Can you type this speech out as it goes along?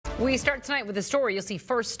We start tonight with a story you'll see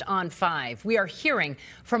first on 5. We are hearing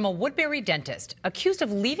from a Woodbury dentist accused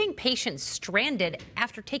of leaving patients stranded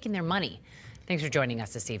after taking their money. Thanks for joining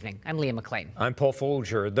us this evening. I'm Leah McLean. I'm Paul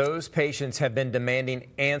Folger. Those patients have been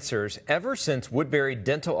demanding answers ever since Woodbury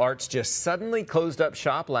Dental Arts just suddenly closed up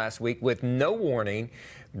shop last week with no warning.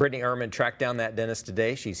 Brittany Ehrman tracked down that dentist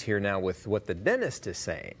today. She's here now with what the dentist is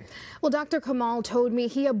saying. Well, Dr. Kamal told me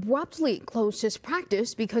he abruptly closed his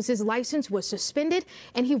practice because his license was suspended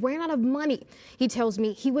and he ran out of money. He tells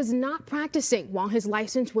me he was not practicing while his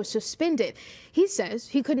license was suspended. He says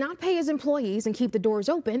he could not pay his employees and keep the doors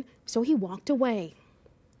open, so he walked away.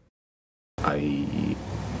 I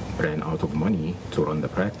ran out of money to run the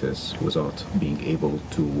practice without being able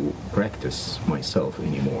to practice myself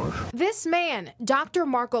anymore. This man, Dr.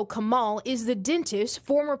 Marco Kamal, is the dentist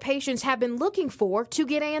former patients have been looking for to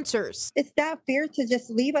get answers. It's not fair to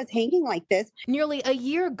just leave us hanging like this. Nearly a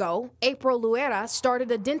year ago, April Luera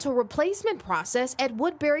started a dental replacement process at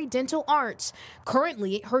Woodbury Dental Arts.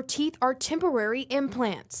 Currently, her teeth are temporary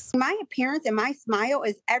implants. My appearance and my smile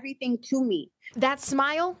is everything to me. That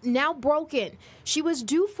smile now broken. She was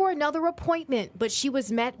due for another appointment, but she was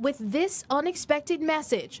met with this unexpected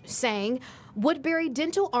message saying, Woodbury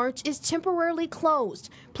Dental Arts is temporarily closed.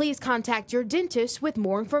 Please contact your dentist with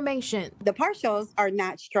more information. The partials are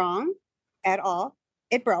not strong at all.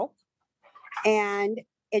 It broke, and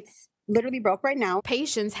it's literally broke right now.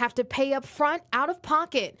 Patients have to pay up front out of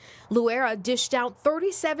pocket. Luera dished out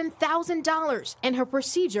 $37,000 and her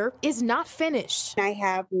procedure is not finished. I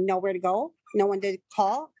have nowhere to go, no one to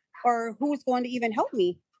call, or who's going to even help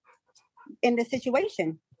me in this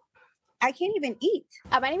situation. I can't even eat.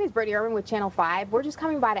 My name is Brittany Ehrman with Channel 5. We're just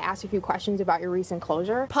coming by to ask you a few questions about your recent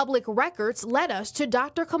closure. Public records led us to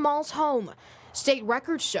Dr. Kamal's home. State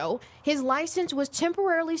records show his license was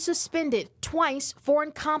temporarily suspended twice for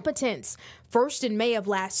incompetence, first in May of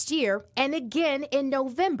last year and again in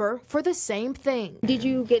November for the same thing. Did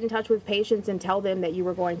you get in touch with patients and tell them that you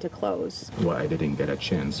were going to close? Well, I didn't get a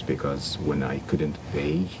chance because when I couldn't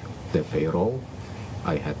pay the payroll,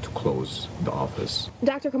 I had to close the office.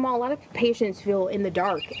 Dr. Kamal, a lot of patients feel in the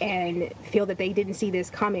dark and feel that they didn't see this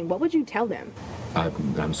coming. What would you tell them?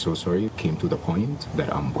 I'm so sorry. It came to the point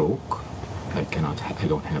that I'm broke. I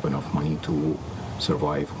don't have enough money to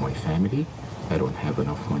survive my family. I don't have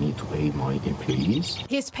enough money to pay my employees.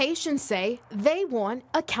 His patients say they want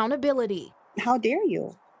accountability. How dare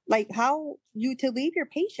you? Like, how you to leave your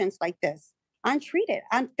patients like this, untreated,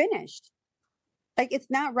 unfinished? Like, it's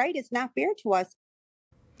not right. It's not fair to us.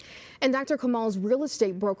 And Dr. Kamal's real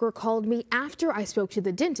estate broker called me after I spoke to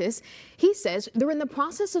the dentist. He says they're in the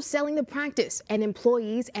process of selling the practice and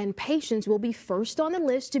employees and patients will be first on the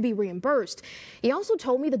list to be reimbursed. He also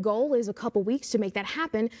told me the goal is a couple weeks to make that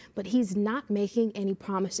happen, but he's not making any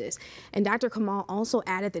promises. And Dr. Kamal also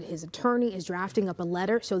added that his attorney is drafting up a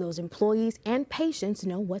letter so those employees and patients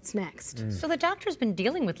know what's next. So the doctor's been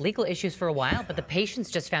dealing with legal issues for a while, but the patients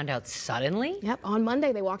just found out suddenly? Yep, on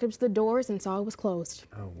Monday they walked up to the doors and saw it was closed.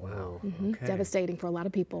 Oh, wow. Okay. Devastating for a lot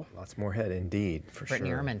of people. Lots more ahead indeed, for Brittany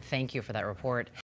sure. Ehrman, thank you for that report.